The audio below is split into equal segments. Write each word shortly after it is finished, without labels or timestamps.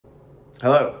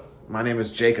Hello, my name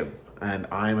is Jacob, and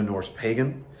I'm a Norse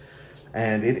pagan,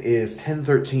 and it is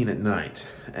 10:13 at night,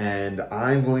 and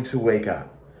I'm going to wake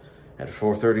up at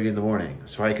 4:30 in the morning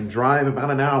so I can drive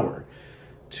about an hour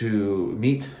to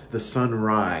meet the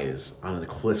sunrise on the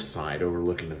cliffside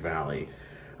overlooking the valley.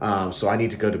 So I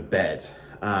need to go to bed,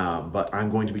 but I'm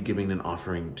going to be giving an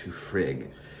offering to Frigg.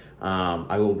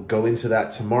 I will go into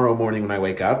that tomorrow morning when I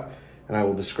wake up, and I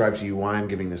will describe to you why I'm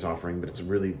giving this offering, but it's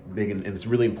really big and it's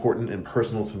really important and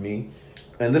personal to me.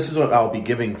 And this is what I'll be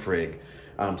giving Frigg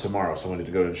tomorrow. So I wanted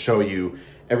to go and show you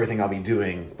everything I'll be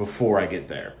doing before I get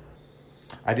there.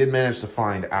 I did manage to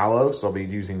find aloe, so I'll be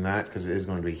using that because it is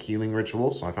going to be a healing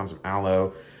ritual. So I found some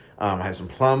aloe. I have some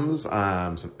plums,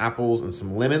 some apples, and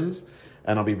some lemons.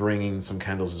 And I'll be bringing some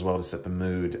candles as well to set the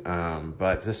mood.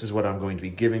 But this is what I'm going to be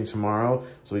giving tomorrow.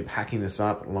 So I'll be packing this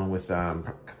up along with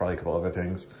probably a couple other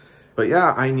things. But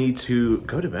yeah, I need to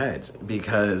go to bed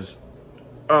because,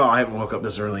 I haven't woke up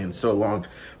this early in so long,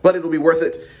 but it'll be worth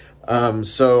it.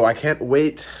 So I can't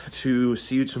wait to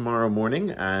see you tomorrow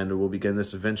morning, and we'll begin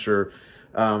this adventure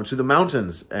to the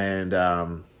mountains and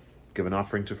give an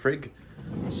offering to Frigg.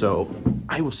 So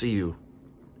I will see you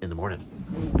in the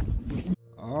morning.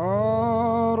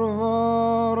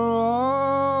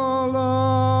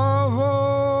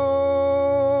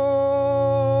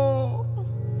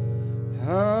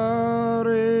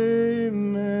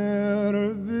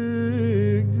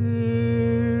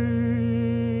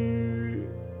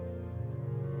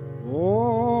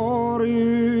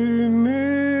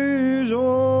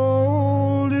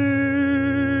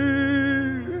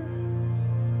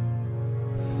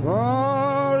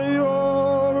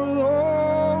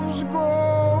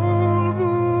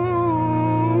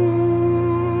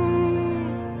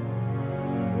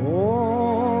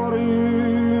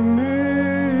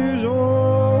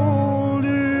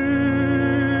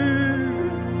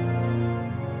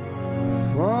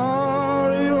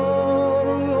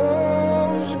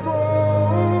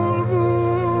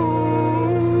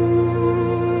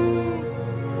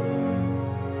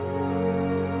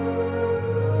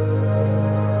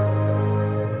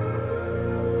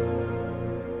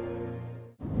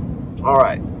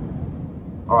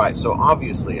 All right, so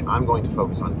obviously I'm going to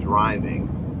focus on driving.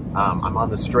 I'm on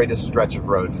the straightest stretch of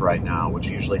road for right now, which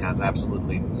usually has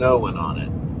absolutely no one on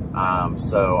it.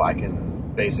 So I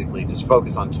can basically just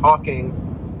focus on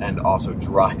talking and also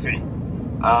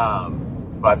driving.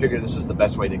 But I figured this is the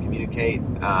best way to communicate.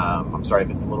 I'm sorry if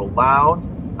it's a little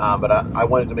loud, but I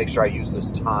wanted to make sure I use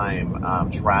this time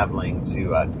traveling to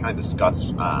kind of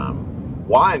discuss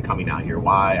why I'm coming out here,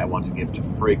 why I want to give to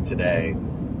Frigg today.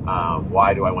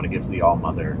 Why do I want to give to the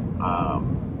All-Mother?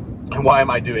 And why am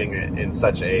I doing it in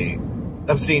such a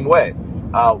obscene way?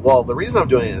 Well, the reason I'm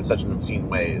doing it in such an obscene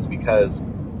way is because,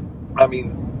 I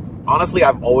mean, honestly,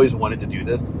 I've always wanted to do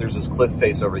this. There's this cliff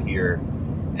face over here,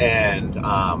 and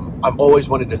I've always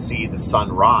wanted to see the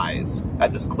sun rise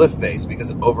at this cliff face because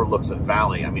it overlooks a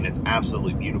valley. I mean, it's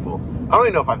absolutely beautiful. I don't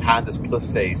even know if I've had this cliff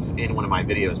face in one of my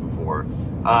videos before.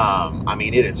 I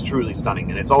mean, it is truly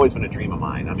stunning, and it's always been a dream of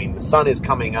mine. I mean, the sun is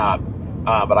coming up,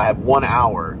 but I have 1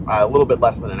 hour, a little bit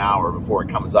less than an hour before it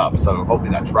comes up, so hopefully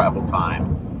that travel time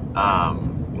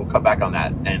will cut back on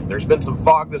that. And there's been some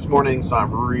fog this morning, so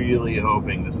I'm really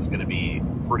hoping this is going to be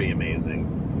pretty amazing.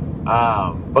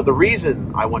 But the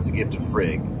reason I want to give to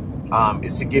Frigg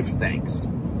is to give thanks.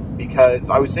 Because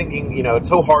I was thinking, you know, it's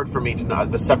so hard for me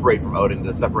to separate from Odin,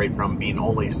 to separate from being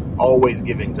always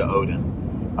giving to Odin.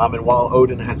 And while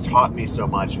Odin has taught me so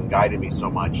much and guided me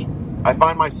so much, I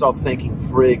find myself thanking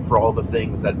Frigg for all the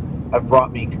things that have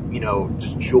brought me, you know,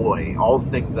 just joy, all the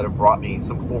things that have brought me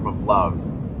some form of love.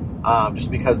 Just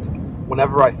because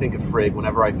whenever I think of Frigg,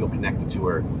 whenever I feel connected to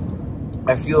her,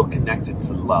 I feel connected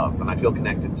to love, and I feel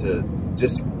connected to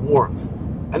just warmth,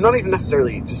 and not even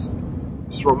necessarily just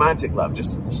romantic love,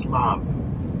 just love.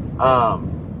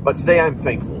 But today I'm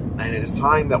thankful, and it is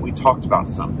time that we talked about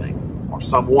something or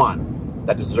someone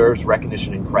that deserves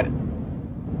recognition and credit.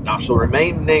 Now, she'll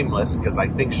remain nameless because I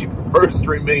think she prefers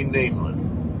to remain nameless,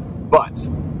 but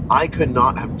I could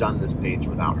not have done this page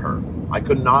without her. I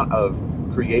could not have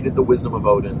created the wisdom of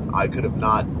Odin. I could have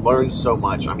not learned so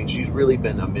much. I mean, she's really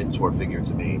been a mentor figure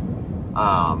to me,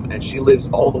 and she lives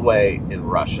all the way in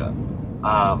Russia.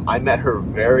 I met her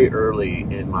very early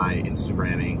in my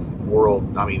Instagramming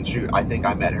world. I mean, shoot, I think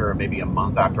I met her maybe a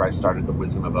month after I started the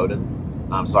Wisdom of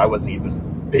Odin. So I wasn't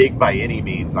even big by any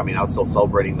means. I mean, I was still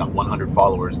celebrating the 100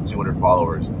 followers, 200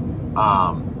 followers.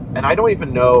 And I don't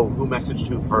even know who messaged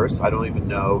who first. I don't even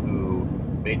know who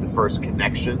made the first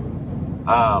connection.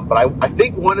 But I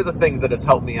think one of the things that has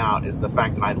helped me out is the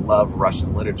fact that I love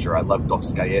Russian literature. I love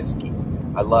Dostoevsky.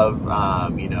 I love,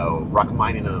 you know,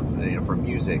 Rachmaninoff, you know, for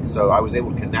music. So I was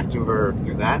able to connect to her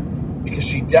through that, because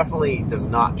she definitely does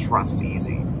not trust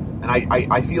easy. And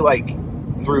I feel like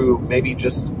through maybe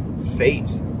just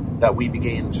fate that we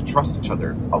began to trust each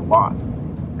other a lot.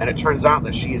 And it turns out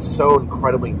that she is so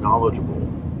incredibly knowledgeable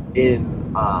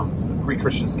in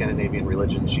pre-Christian Scandinavian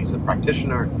religion. She's a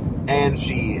practitioner, and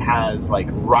she has like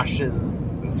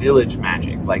Russian village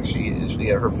magic. Like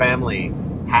her family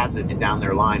has it down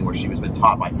their line, where she was been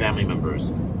taught by family members,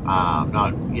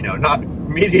 not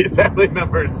immediate family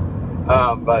members,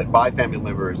 but by family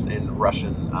members in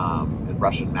Russian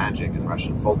magic and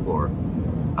Russian folklore.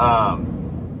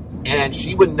 And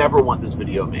she would never want this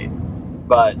video made,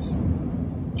 but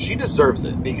she deserves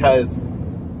it, because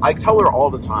I tell her all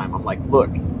the time, I'm like, look,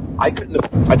 I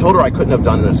told her I couldn't have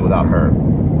done this without her.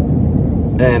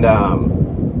 And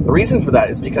the reason for that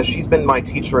is because she's been my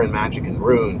teacher in magic and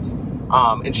runes.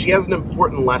 And she has an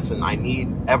important lesson I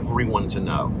need everyone to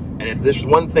know. And if there's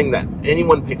one thing that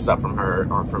anyone picks up from her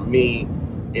or from me,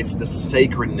 it's the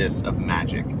sacredness of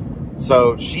magic.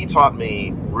 So she taught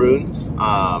me runes,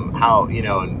 how, you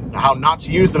know, and how not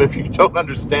to use them if you don't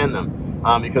understand them.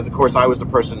 Because, of course, I was the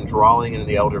person drawing in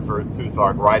the Elder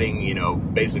Futhark, writing, you know,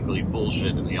 basically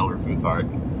bullshit in the Elder Futhark.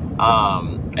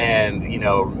 And, you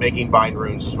know, making bind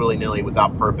runes just willy-nilly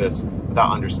without purpose,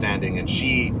 without understanding. And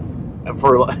she,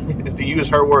 to use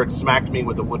her words, smacked me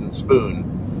with a wooden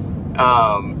spoon,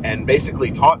 and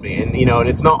basically taught me. And, you know, and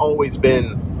it's not always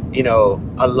been, you know,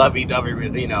 a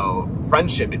lovey-dovey, you know,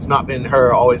 friendship. It's not been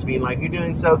her always being like, you're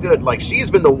doing so good. Like, she's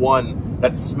been the one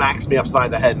that smacks me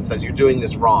upside the head and says, you're doing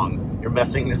this wrong. You're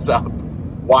messing this up.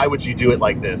 Why would you do it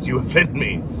like this? You offend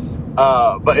me.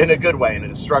 But in a good way, in a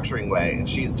structuring way. And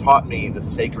she's taught me the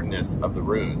sacredness of the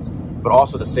runes, but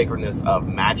also the sacredness of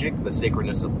magic, the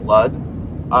sacredness of blood.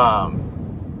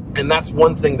 And that's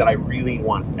one thing that I really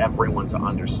want everyone to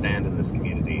understand in this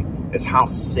community, is how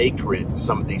sacred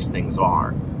some of these things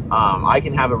are. I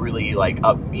can have a really, like,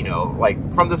 you know, like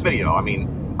from this video, I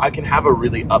mean, I can have a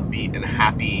really upbeat and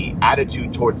happy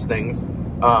attitude towards things.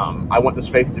 I want this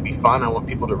faith to be fun. I want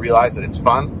people to realize that it's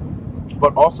fun.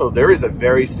 But also, there is a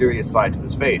very serious side to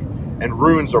this faith, and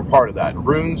runes are part of that.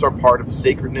 Runes are part of the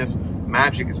sacredness.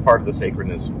 Magic is part of the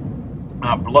sacredness.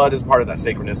 Blood is part of that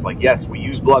sacredness. Like, yes, we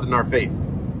use blood in our faith,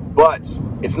 but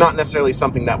it's not necessarily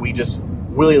something that we just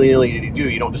willy-nilly do.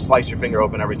 You don't just slice your finger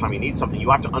open every time you need something.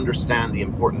 You have to understand the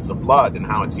importance of blood and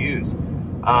how it's used.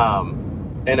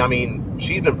 And I mean,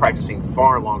 she's been practicing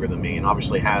far longer than me, and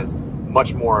obviously has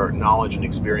much more knowledge and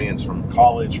experience from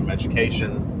college, from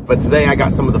education. But today I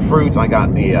got some of the fruit. I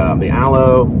got the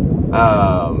aloe.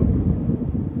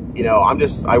 You know,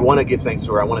 I want to give thanks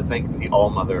to her. I want to thank the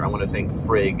All-Mother. I want to thank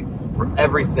Frigg for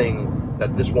everything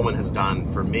that this woman has done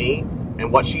for me,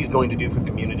 and what she's going to do for the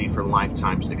community for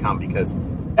lifetimes to come, because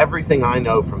everything I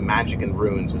know from magic and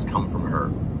runes has come from her.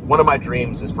 One of my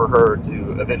dreams is for her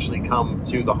to eventually come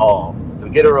to the hall, to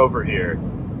get her over here,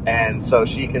 and so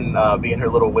she can be in her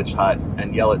little witch hut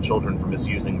and yell at children for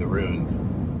misusing the runes.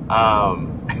 And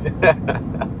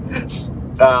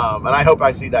I hope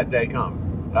I see that day come.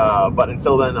 But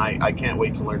until then, I can't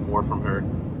wait to learn more from her.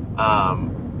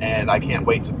 And I can't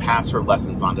wait to pass her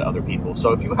lessons on to other people.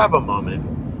 So if you have a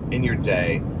moment in your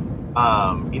day,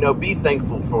 you know, be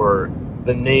thankful for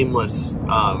the nameless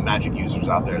magic users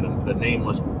out there, the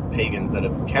nameless pagans that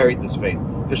have carried this faith.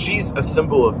 Because she's a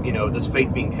symbol of, you know, this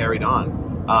faith being carried on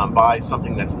by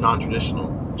something that's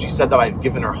non-traditional. She said that I've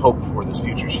given her hope for this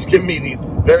future. She's given me these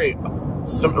very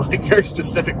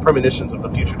specific premonitions of the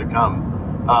future to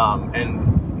come.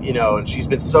 And, you know, and she's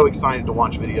been so excited to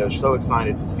watch videos, so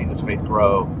excited to see this faith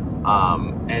grow.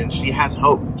 And she has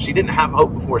hope. She didn't have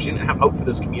hope before. She didn't have hope for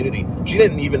this community. She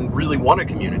didn't even really want a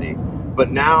community.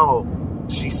 But now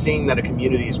she's seeing that a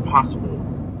community is possible,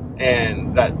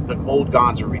 and that the old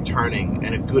gods are returning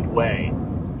in a good way.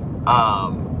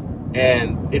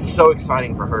 And it's so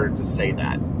exciting for her to say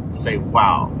that, to say,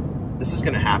 wow, this is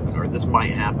going to happen, or this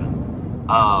might happen.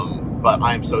 But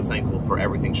I am so thankful for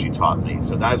everything she taught me.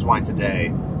 So that is why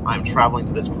today I'm traveling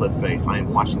to this cliff face. I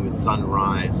am watching the sun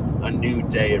rise, a new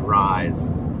day rise.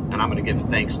 And I'm going to give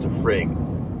thanks to Frigg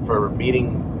for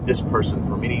meeting this person,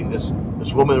 for meeting this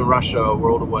woman in Russia, a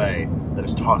world away, that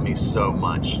has taught me so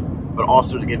much. But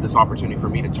also to give this opportunity for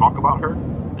me to talk about her,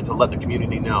 and to let the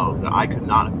community know that I could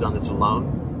not have done this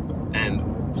alone. And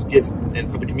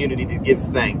for the community to give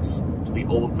thanks to the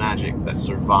old magic that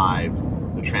survived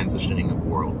the transitioning of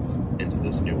worlds into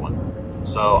this new one.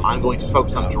 So I'm going to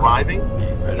focus on driving,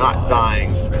 not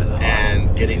dying,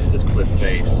 and getting to this cliff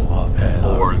face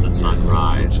before the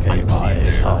sunrise. I will see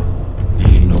you there.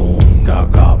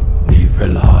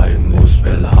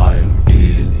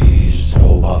 Livet is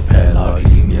tropper falder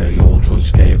ind i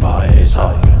jordtrykskaber af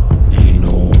sig. Din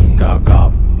unga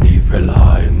gab,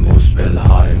 Niflheim,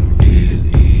 Muspelheim. Livet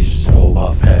is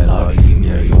tropper falder ind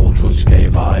i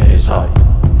jordtrykskaber af sig.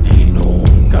 Din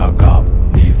unga gab,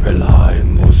 Niflheim,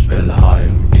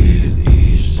 Muspelheim. Livet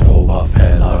is tropper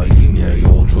falder ind i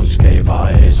jordtrykskaber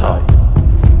af sig.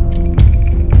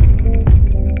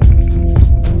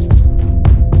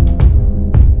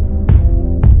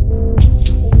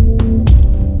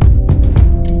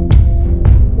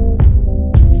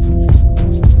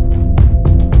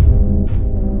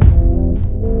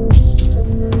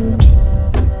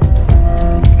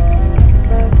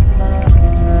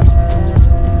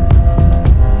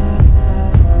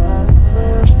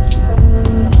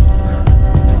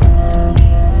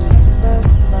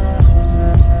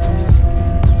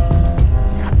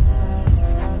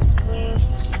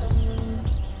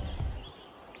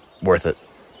 Worth it.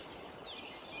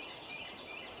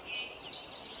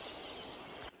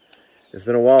 It's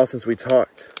been a while since we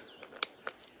talked,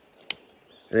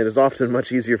 and it is often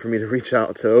much easier for me to reach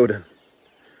out to Odin.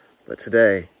 But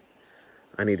today,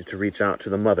 I needed to reach out to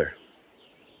the mother.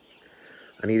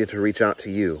 I needed to reach out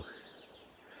to you,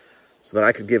 so that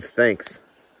I could give thanks,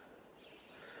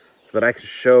 so that I could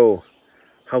show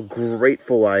how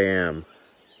grateful I am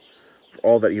for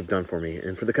all that you've done for me,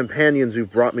 and for the companions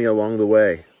who've brought me along the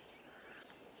way.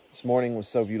 This morning was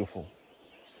so beautiful,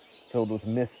 filled with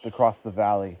mist across the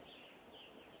valley,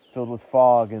 filled with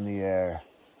fog in the air.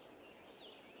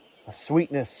 A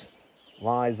sweetness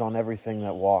lies on everything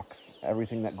that walks,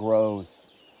 everything that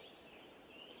grows.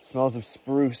 Smells of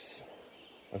spruce,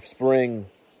 of spring,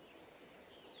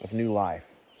 of new life.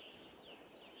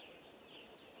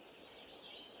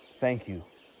 Thank you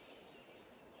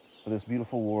for this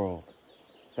beautiful world.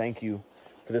 Thank you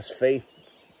for this faith,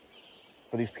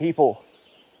 for these people.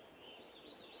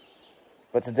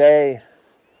 But today,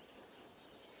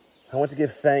 I want to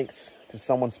give thanks to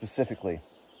someone specifically.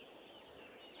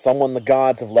 Someone the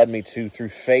gods have led me to through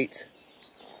fate.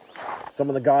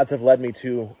 Someone the gods have led me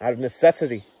to out of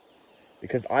necessity,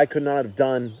 because I could not have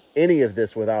done any of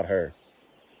this without her.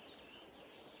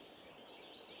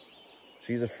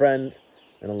 She's a friend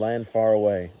in a land far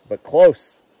away, but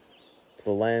close to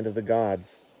the land of the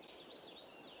gods.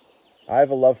 I have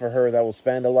a love for her that will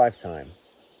span a lifetime,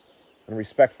 and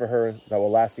respect for her that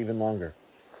will last even longer.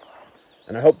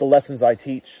 And I hope the lessons I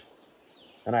teach,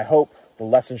 and I hope the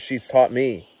lessons she's taught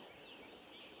me,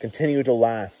 continue to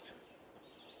last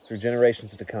through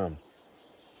generations to come.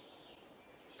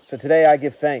 So today I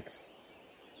give thanks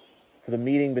for the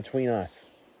meeting between us,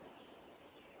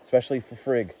 especially for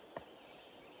Frigg.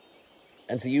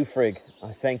 And to you, Frigg,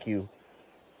 I thank you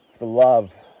for the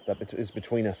love that is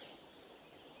between us.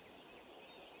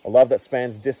 A love that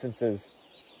spans distances,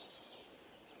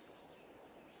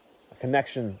 a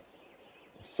connection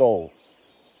of souls.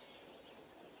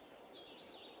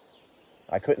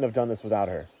 I couldn't have done this without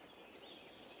her.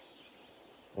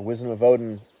 The wisdom of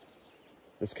Odin,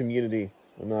 this community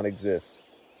would not exist.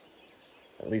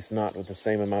 At least not with the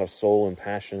same amount of soul and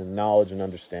passion and knowledge and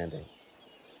understanding.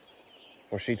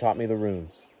 For she taught me the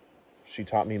runes. She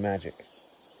taught me magic.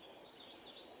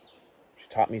 She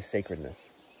taught me sacredness.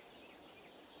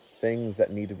 Things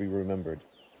that need to be remembered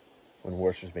when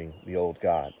worshiping the old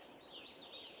gods.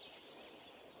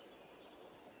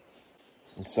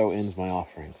 And so ends my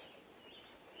offerings.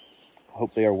 I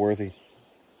hope they are worthy.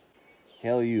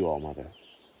 Hail you, All-Mother.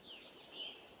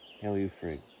 Hail you,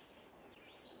 Frigg.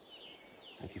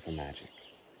 Thank you for magic.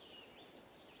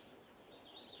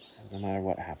 And no matter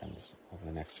what happens over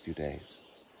the next few days,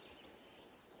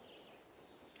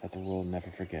 let the world never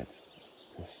forget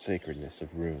the sacredness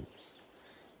of runes,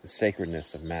 the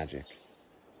sacredness of magic.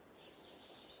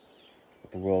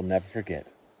 Let the world never forget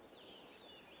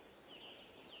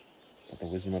that the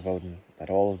wisdom of Odin, that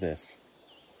all of this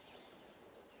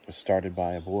was started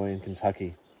by a boy in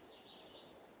Kentucky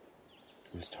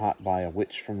who was taught by a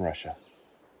witch from Russia.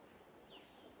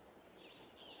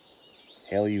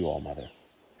 Hail you, All-Mother.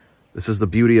 This is the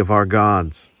beauty of our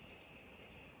gods.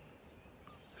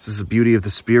 This is the beauty of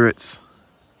the spirits,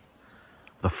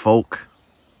 the folk.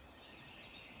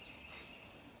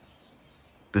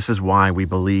 This is why we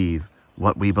believe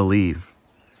what we believe.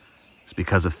 It's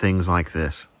because of things like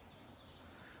this.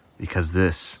 Because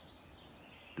this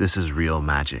is real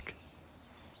magic.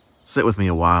 Sit with me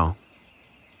a while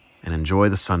and enjoy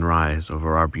the sunrise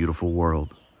over our beautiful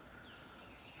world.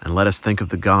 And let us think of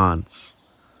the gods.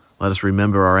 Let us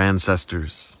remember our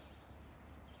ancestors,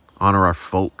 honor our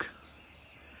folk,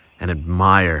 and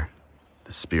admire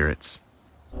the spirits.